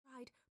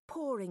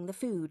pouring the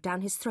food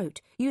down his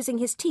throat, using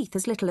his teeth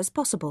as little as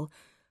possible.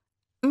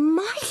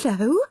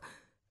 "Milo!"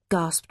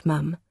 gasped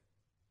Mum.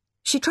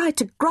 She tried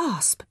to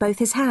grasp both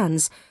his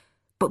hands,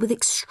 but with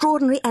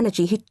extraordinary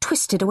energy he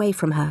twisted away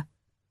from her.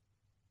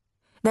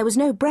 There was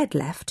no bread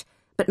left,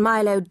 but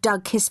Milo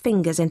dug his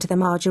fingers into the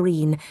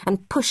margarine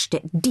and pushed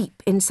it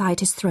deep inside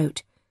his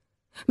throat.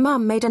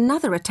 Mum made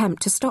another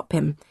attempt to stop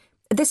him.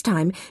 This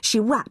time she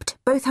wrapped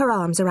both her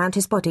arms around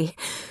his body.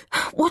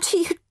 "What are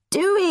you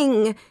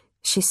doing?"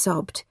 she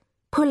sobbed,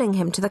 pulling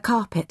him to the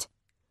carpet.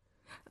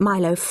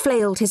 Milo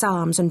flailed his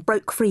arms and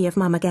broke free of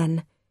Mum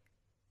again.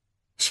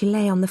 She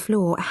lay on the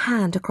floor, a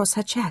hand across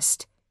her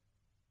chest,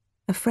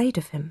 afraid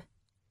of him.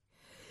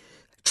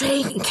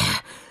 "Drink,"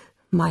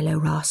 Milo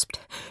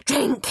rasped.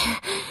 "Drink,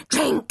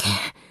 drink."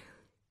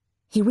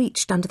 He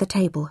reached under the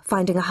table,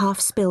 finding a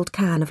half-spilled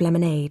can of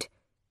lemonade.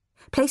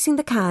 Placing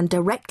the can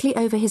directly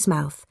over his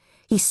mouth,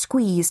 he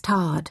squeezed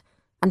hard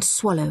and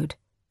swallowed,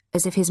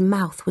 as if his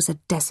mouth was a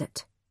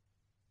desert.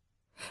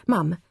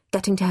 Mum,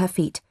 getting to her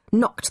feet,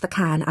 knocked the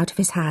can out of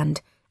his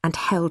hand and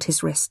held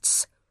his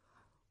wrists.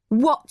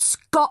 "What's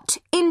got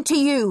into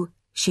you?"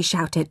 she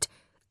shouted.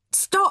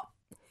 "Stop!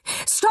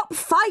 Stop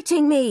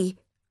fighting me!"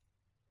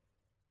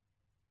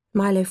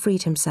 Milo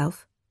freed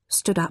himself,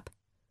 stood up,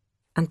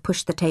 and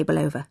pushed the table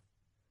over.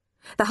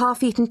 The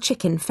half-eaten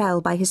chicken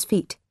fell by his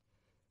feet.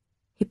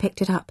 He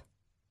picked it up.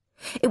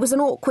 It was an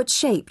awkward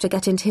shape to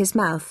get into his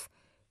mouth.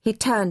 He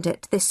turned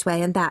it this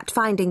way and that,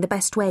 finding the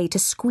best way to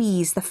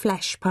squeeze the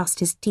flesh past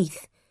his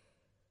teeth.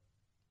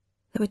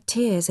 There were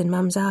tears in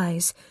Mum's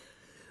eyes.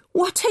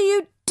 "What are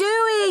you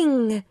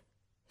doing?"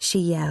 she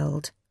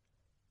yelled.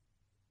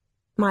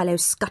 Milo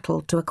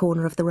scuttled to a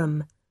corner of the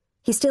room.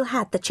 He still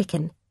had the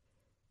chicken.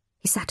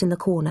 He sat in the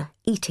corner,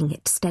 eating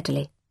it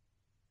steadily.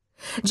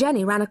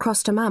 Jenny ran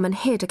across to Mum and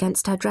hid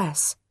against her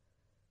dress.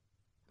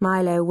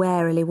 Milo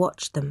warily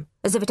watched them,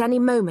 as if at any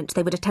moment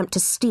they would attempt to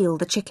steal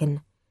the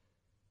chicken.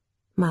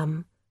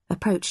 Mum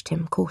approached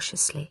him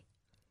cautiously.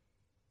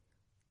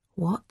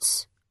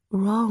 "What's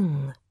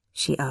wrong?"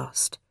 she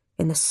asked,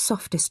 in the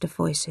softest of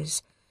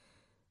voices.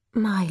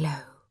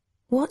 "Milo,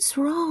 what's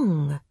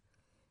wrong?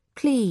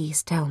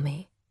 Please tell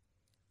me."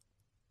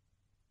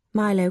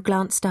 Milo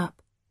glanced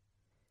up.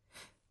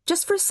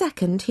 Just for a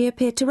second he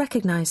appeared to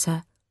recognise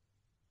her.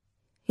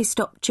 He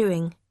stopped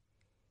chewing.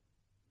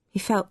 He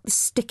felt the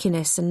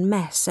stickiness and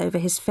mess over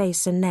his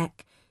face and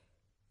neck.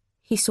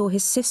 He saw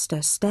his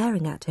sister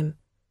staring at him,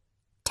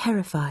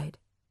 terrified.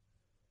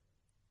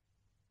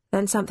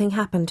 Then something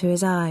happened to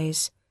his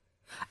eyes.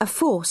 A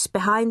force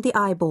behind the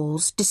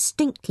eyeballs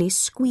distinctly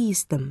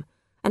squeezed them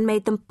and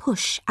made them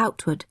push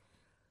outward.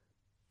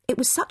 It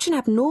was such an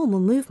abnormal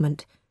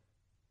movement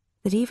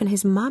that even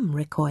his mum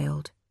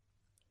recoiled.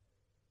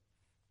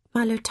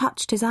 Milo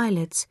touched his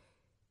eyelids.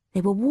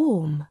 They were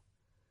warm.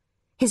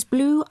 His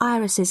blue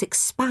irises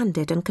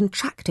expanded and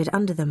contracted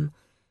under them.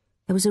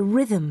 There was a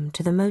rhythm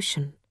to the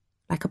motion,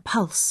 like a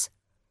pulse.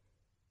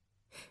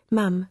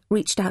 Mum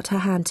reached out her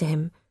hand to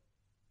him.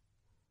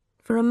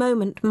 For a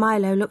moment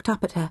Milo looked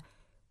up at her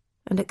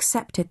and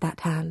accepted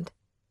that hand.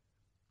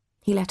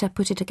 He let her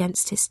put it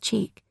against his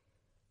cheek.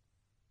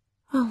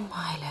 "Oh,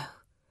 Milo,"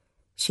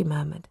 she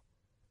murmured.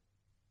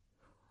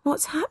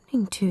 "What's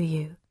happening to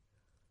you?"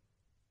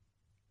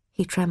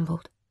 He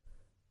trembled.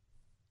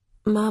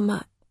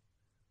 "Mama,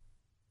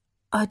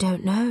 I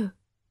don't know."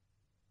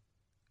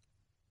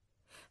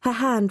 Her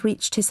hand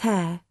reached his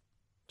hair.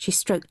 She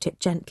stroked it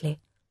gently.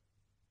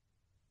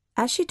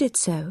 As she did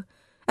so,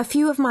 a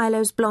few of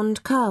Milo's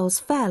blonde curls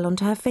fell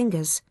onto her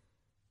fingers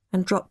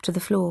and dropped to the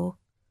floor.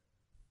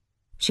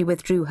 She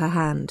withdrew her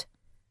hand.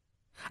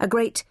 A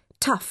great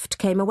tuft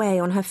came away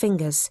on her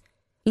fingers,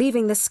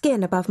 leaving the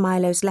skin above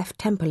Milo's left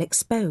temple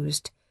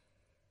exposed.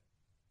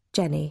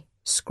 Jenny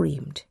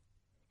screamed.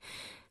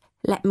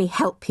 "Let me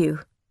help you,"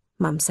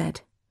 Mum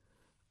said.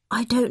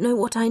 "I don't know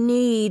what I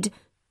need,"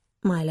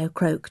 Milo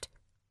croaked.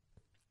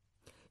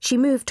 She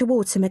moved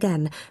towards him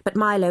again, but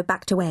Milo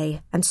backed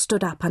away and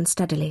stood up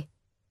unsteadily.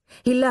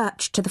 He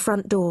lurched to the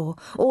front door,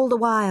 all the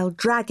while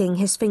dragging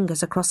his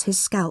fingers across his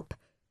scalp.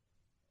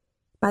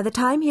 By the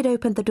time he had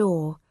opened the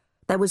door,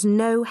 there was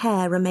no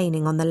hair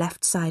remaining on the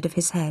left side of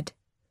his head.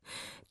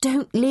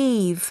 "Don't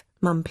leave,"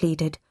 Mum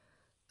pleaded.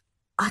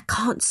 "I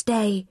can't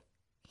stay,"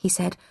 he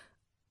said.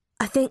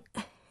 I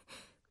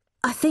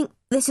think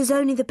this is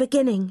only the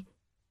beginning."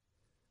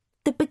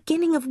 "The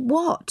beginning of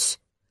what?"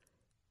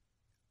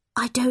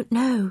 "I don't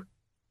know."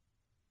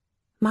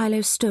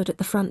 Milo stood at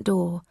the front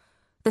door,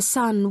 the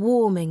sun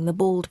warming the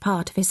bald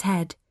part of his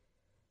head.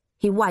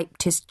 He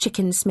wiped his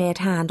chicken-smeared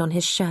hand on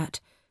his shirt,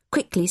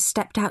 quickly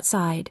stepped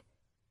outside,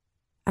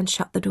 and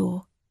shut the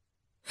door.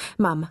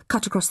 Mum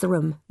cut across the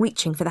room,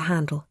 reaching for the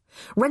handle.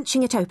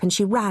 Wrenching it open,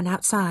 she ran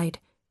outside.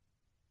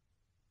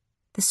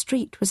 The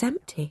street was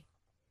empty.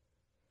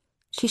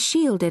 She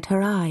shielded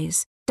her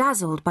eyes,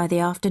 dazzled by the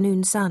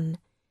afternoon sun.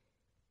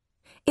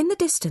 In the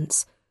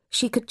distance,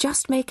 she could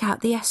just make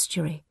out the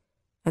estuary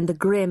and the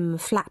grim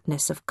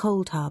flatness of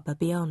Cold Harbour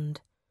beyond.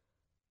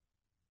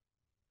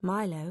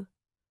 Milo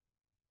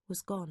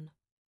was gone.